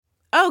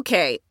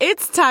Okay,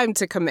 it's time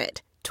to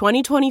commit.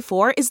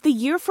 2024 is the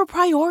year for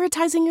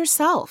prioritizing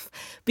yourself.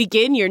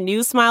 Begin your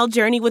new smile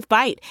journey with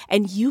Byte,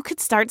 and you could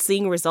start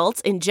seeing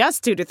results in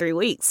just 2 to 3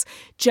 weeks.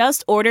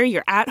 Just order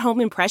your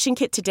at-home impression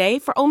kit today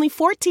for only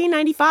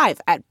 $14.95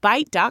 at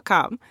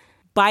Byte.com.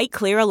 Byte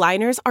Clear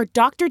aligners are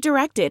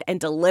doctor-directed and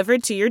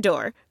delivered to your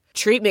door.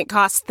 Treatment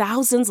costs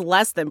thousands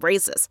less than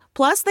braces.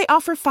 Plus, they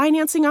offer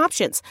financing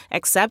options,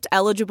 accept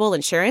eligible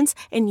insurance,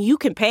 and you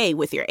can pay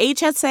with your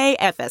HSA,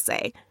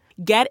 FSA.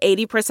 Get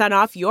 80%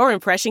 off your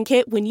impression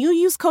kit when you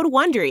use code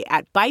WONDERY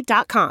at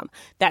Byte.com.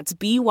 That's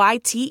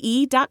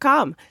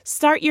BYTE.com.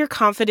 Start your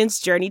confidence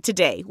journey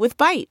today with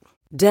Byte.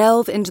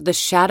 Delve into the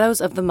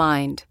shadows of the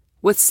mind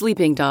with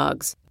Sleeping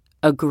Dogs,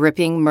 a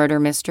gripping murder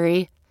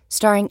mystery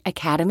starring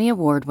Academy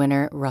Award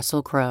winner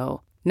Russell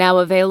Crowe. Now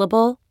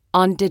available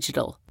on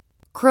digital.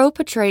 Crowe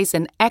portrays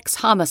an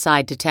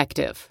ex-homicide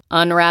detective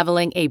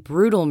unraveling a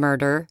brutal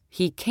murder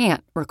he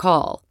can't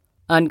recall.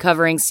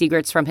 Uncovering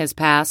secrets from his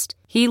past,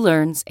 he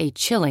learns a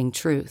chilling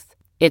truth.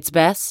 It's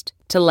best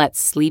to let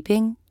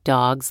sleeping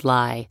dogs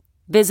lie.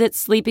 Visit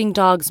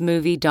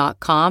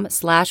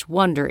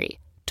sleepingdogsmovie.com/Wondery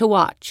to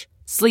watch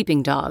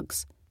Sleeping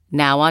Dogs,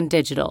 now on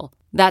digital.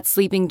 That's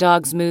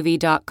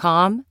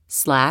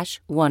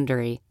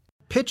sleepingdogsmovie.com/Wondery.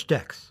 Pitch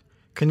decks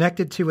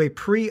connected to a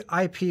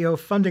pre-IPO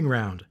funding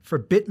round for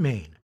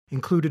Bitmain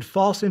included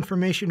false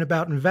information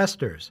about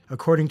investors,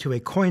 according to a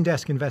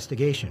CoinDesk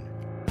investigation.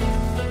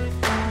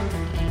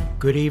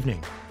 Good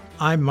evening.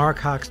 I'm Mark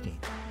Hochstein,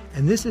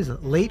 and this is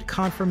Late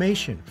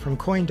Confirmation from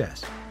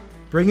CoinDesk,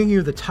 bringing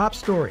you the top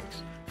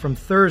stories from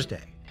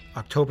Thursday,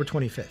 October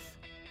 25th.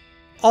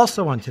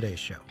 Also on today's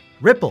show,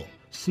 Ripple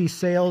sees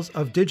sales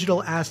of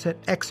digital asset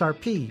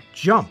XRP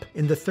jump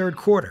in the third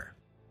quarter,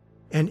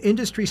 and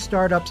industry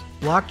startups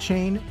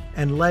Blockchain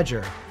and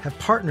Ledger have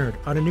partnered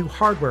on a new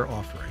hardware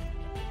offering.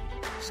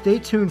 Stay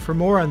tuned for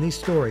more on these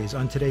stories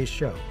on today's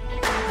show.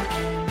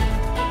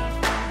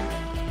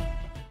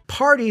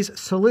 Parties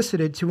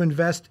solicited to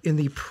invest in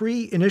the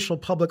pre-initial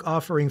public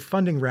offering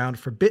funding round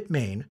for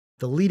Bitmain,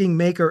 the leading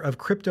maker of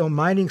crypto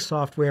mining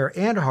software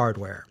and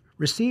hardware,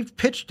 received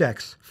pitch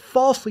decks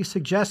falsely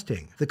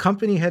suggesting the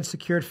company had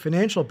secured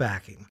financial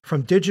backing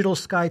from Digital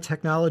Sky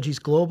Technologies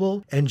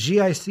Global and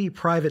GIC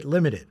Private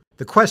Limited.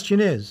 The question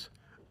is,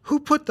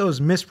 who put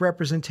those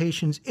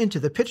misrepresentations into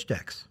the pitch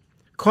decks?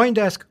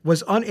 CoinDesk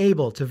was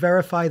unable to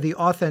verify the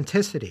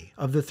authenticity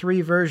of the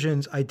 3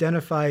 versions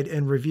identified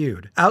and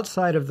reviewed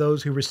outside of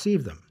those who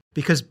received them,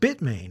 because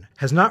Bitmain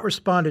has not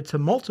responded to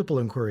multiple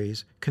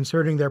inquiries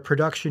concerning their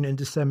production and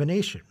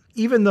dissemination,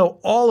 even though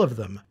all of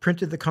them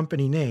printed the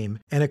company name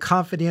and a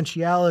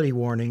confidentiality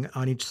warning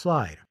on each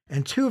slide,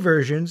 and 2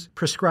 versions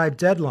prescribed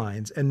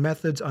deadlines and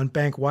methods on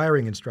bank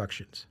wiring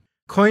instructions.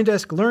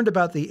 CoinDesk learned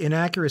about the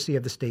inaccuracy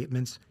of the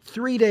statements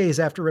 3 days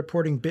after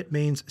reporting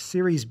Bitmain's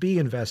Series B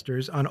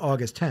investors on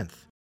August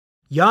 10th.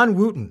 Jan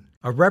Wooten,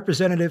 a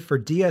representative for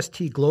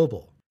DST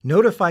Global,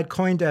 notified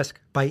CoinDesk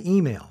by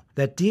email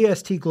that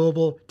DST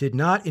Global did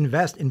not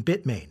invest in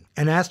Bitmain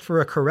and asked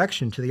for a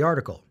correction to the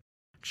article.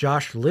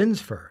 Josh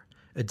Linsfer,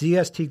 a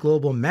DST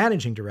Global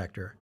managing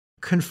director,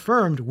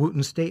 confirmed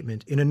Wooten's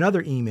statement in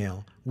another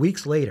email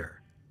weeks later,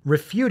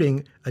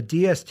 refuting a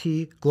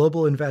DST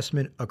Global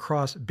investment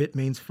across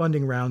Bitmain's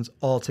funding rounds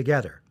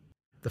altogether.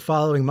 The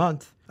following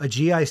month, a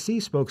GIC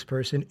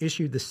spokesperson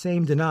issued the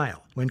same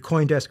denial when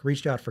CoinDesk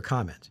reached out for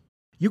comment.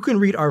 You can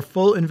read our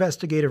full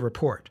investigative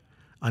report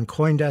on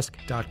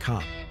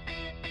Coindesk.com.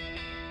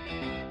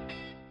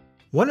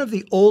 One of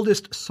the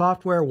oldest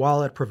software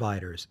wallet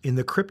providers in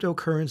the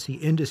cryptocurrency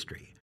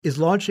industry is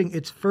launching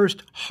its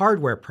first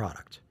hardware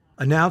product.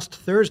 Announced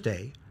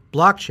Thursday,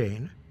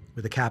 Blockchain,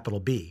 with a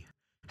capital B,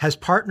 has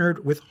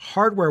partnered with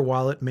hardware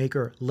wallet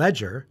maker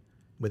Ledger,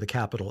 with a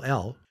capital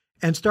L,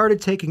 and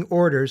started taking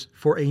orders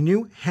for a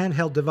new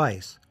handheld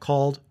device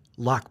called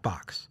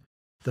Lockbox.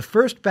 The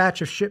first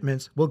batch of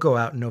shipments will go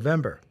out in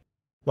November.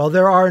 While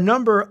there are a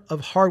number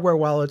of hardware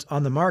wallets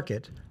on the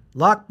market,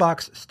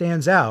 Lockbox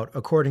stands out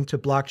according to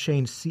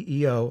Blockchain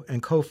CEO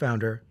and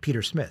co-founder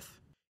Peter Smith.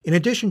 In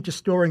addition to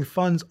storing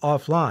funds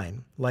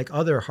offline, like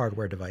other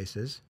hardware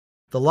devices,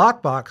 the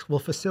Lockbox will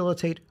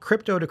facilitate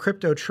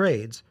crypto-to-crypto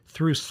trades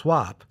through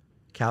Swap,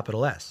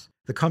 capital S,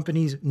 the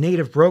company's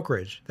native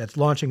brokerage that's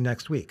launching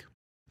next week.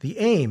 The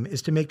aim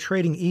is to make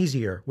trading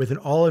easier with an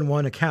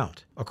all-in-one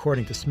account,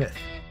 according to Smith.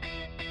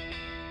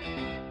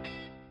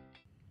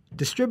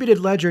 Distributed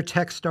ledger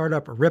tech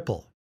startup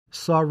Ripple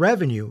saw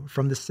revenue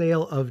from the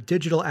sale of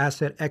digital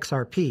asset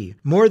XRP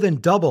more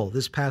than double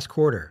this past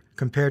quarter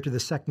compared to the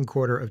second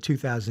quarter of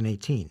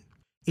 2018.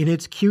 In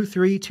its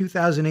Q3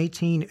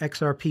 2018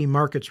 XRP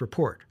markets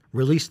report,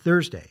 released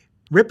Thursday,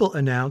 Ripple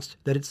announced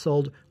that it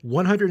sold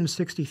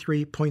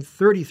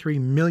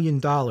 $163.33 million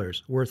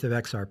worth of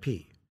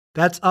XRP.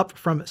 That's up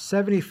from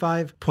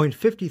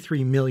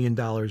 $75.53 million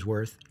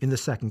worth in the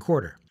second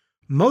quarter.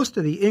 Most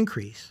of the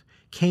increase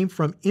came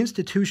from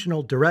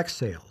institutional direct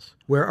sales,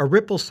 where a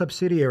Ripple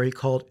subsidiary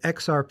called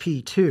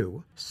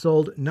XRP2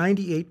 sold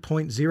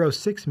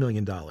 $98.06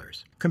 million,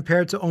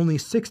 compared to only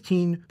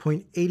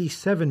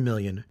 $16.87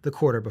 million the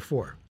quarter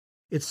before.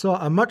 it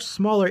saw a much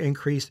smaller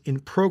increase in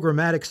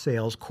programmatic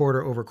sales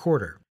quarter over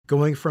quarter,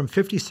 going from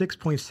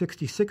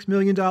 $56.66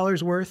 million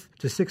worth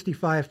to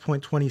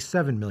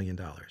 $65.27 million.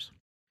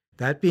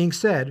 That being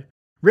said,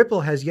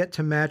 Ripple has yet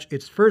to match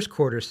its first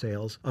quarter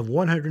sales of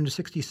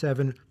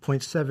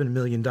 $167.7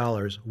 million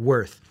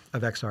worth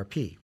of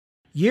XRP.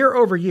 Year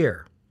over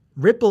year,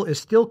 Ripple is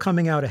still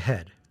coming out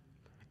ahead.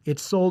 It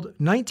sold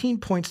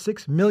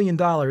 $19.6 million in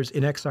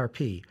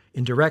XRP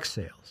in direct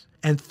sales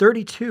and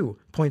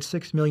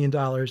 $32.6 million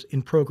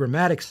in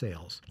programmatic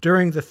sales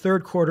during the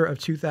third quarter of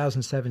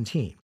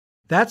 2017.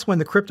 That's when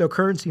the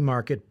cryptocurrency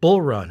market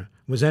bull run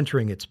was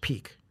entering its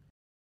peak.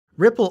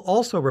 Ripple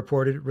also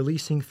reported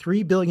releasing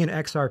 3 billion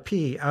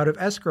XRP out of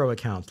escrow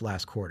accounts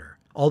last quarter,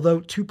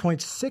 although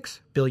 2.6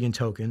 billion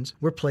tokens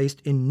were placed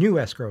in new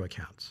escrow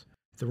accounts.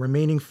 The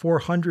remaining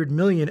 400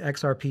 million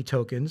XRP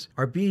tokens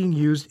are being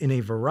used in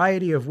a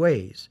variety of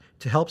ways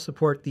to help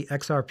support the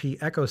XRP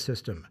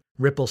ecosystem,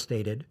 Ripple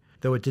stated,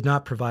 though it did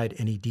not provide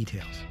any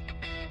details.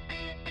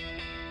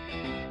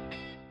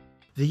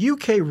 The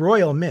UK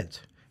Royal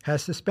Mint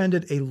has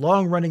suspended a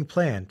long-running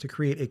plan to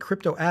create a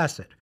crypto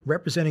asset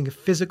representing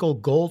physical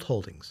gold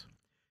holdings.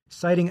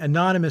 Citing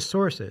anonymous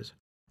sources,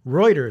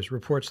 Reuters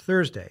reports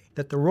Thursday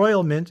that the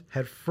Royal Mint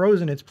had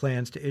frozen its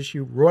plans to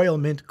issue Royal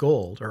Mint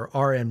Gold, or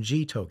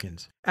RMG,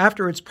 tokens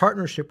after its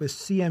partnership with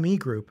CME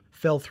Group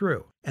fell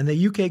through, and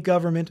the UK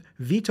government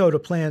vetoed a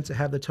plan to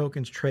have the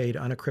tokens trade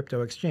on a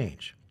crypto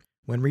exchange.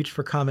 When reached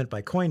for comment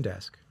by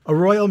CoinDesk, a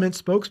Royal Mint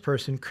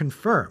spokesperson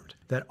confirmed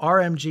that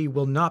RMG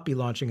will not be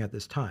launching at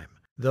this time,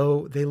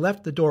 though they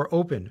left the door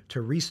open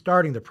to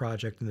restarting the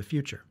project in the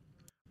future.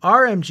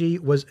 RMG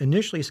was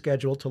initially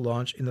scheduled to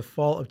launch in the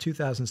fall of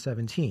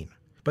 2017,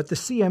 but the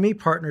CME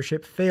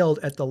partnership failed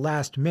at the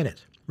last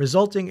minute,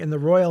 resulting in the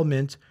Royal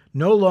Mint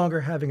no longer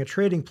having a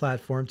trading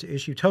platform to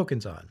issue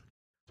tokens on.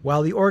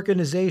 While the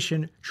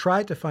organization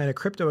tried to find a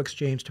crypto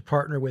exchange to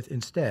partner with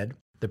instead,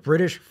 the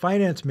British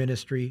Finance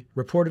Ministry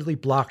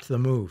reportedly blocked the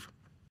move.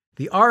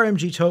 The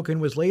RMG token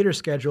was later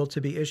scheduled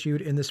to be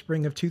issued in the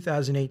spring of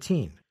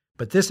 2018,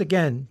 but this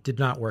again did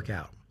not work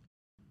out.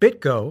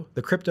 BitGo,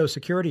 the crypto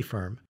security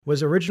firm,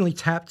 was originally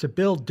tapped to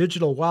build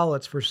digital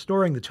wallets for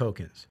storing the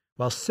tokens,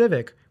 while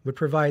Civic would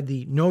provide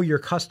the Know Your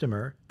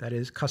Customer, that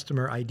is,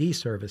 customer ID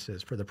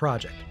services for the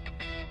project.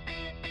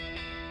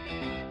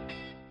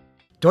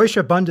 Deutsche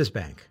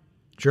Bundesbank,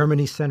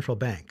 Germany's central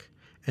bank,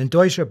 and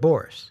Deutsche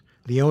Börse,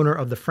 the owner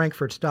of the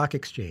Frankfurt Stock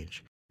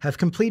Exchange, have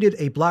completed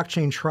a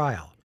blockchain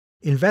trial,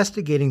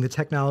 investigating the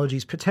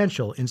technology's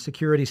potential in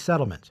securities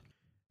settlement.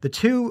 The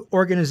two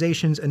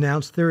organizations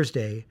announced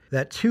Thursday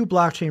that 2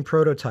 blockchain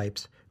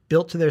prototypes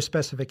built to their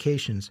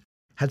specifications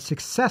had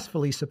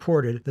successfully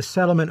supported the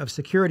settlement of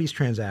securities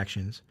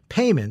transactions,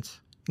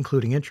 payments,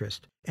 including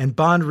interest, and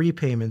bond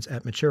repayments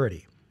at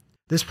maturity.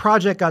 This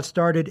project got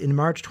started in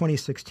March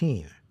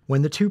 2016,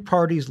 when the two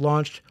parties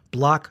launched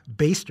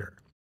Blockbaster.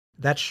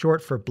 That's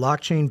short for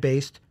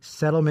Blockchain-Based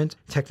Settlement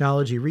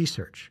Technology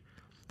Research.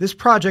 This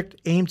project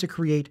aimed to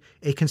create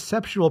a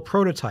conceptual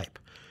prototype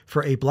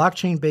for a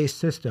blockchain-based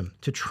system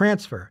to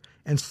transfer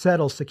and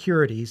settle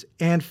securities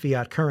and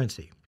fiat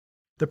currency.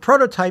 The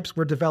prototypes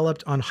were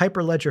developed on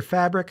Hyperledger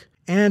Fabric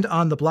and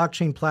on the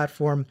blockchain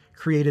platform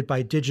created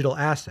by Digital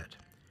Asset,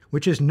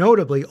 which is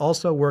notably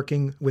also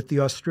working with the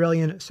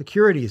Australian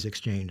Securities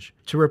Exchange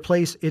to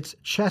replace its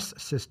CHESS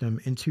system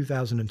in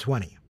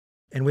 2020.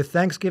 And with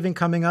Thanksgiving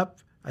coming up,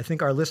 I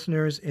think our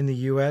listeners in the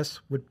US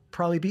would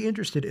probably be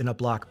interested in a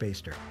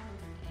Blockbaster.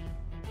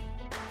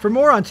 For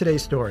more on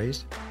today's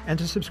stories, and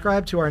to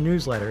subscribe to our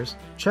newsletters,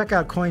 check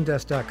out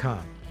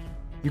CoinDesk.com.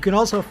 You can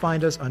also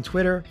find us on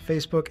Twitter,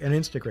 Facebook, and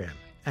Instagram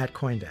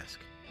 @CoinDesk.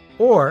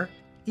 Or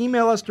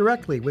email us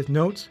directly with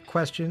notes,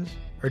 questions,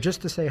 or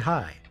just to say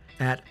hi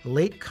at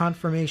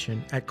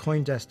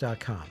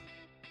lateconfirmation@CoinDesk.com.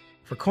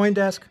 For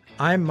CoinDesk,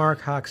 I'm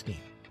Mark Hochstein,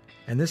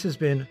 and this has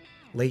been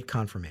Late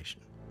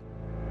Confirmation.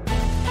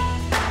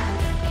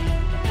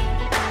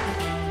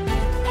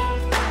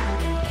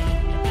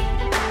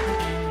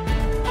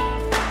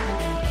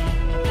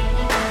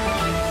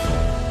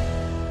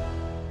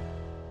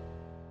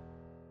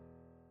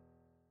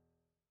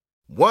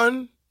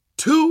 One,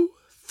 2,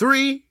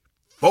 3,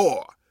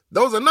 4.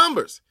 Those are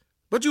numbers.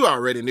 But you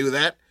already knew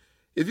that.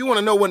 If you want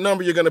to know what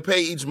number you're going to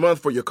pay each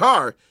month for your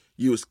car,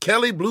 use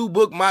Kelley Blue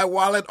Book My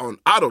Wallet on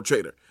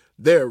AutoTrader.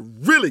 They're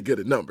really good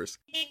at numbers.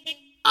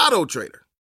 AutoTrader.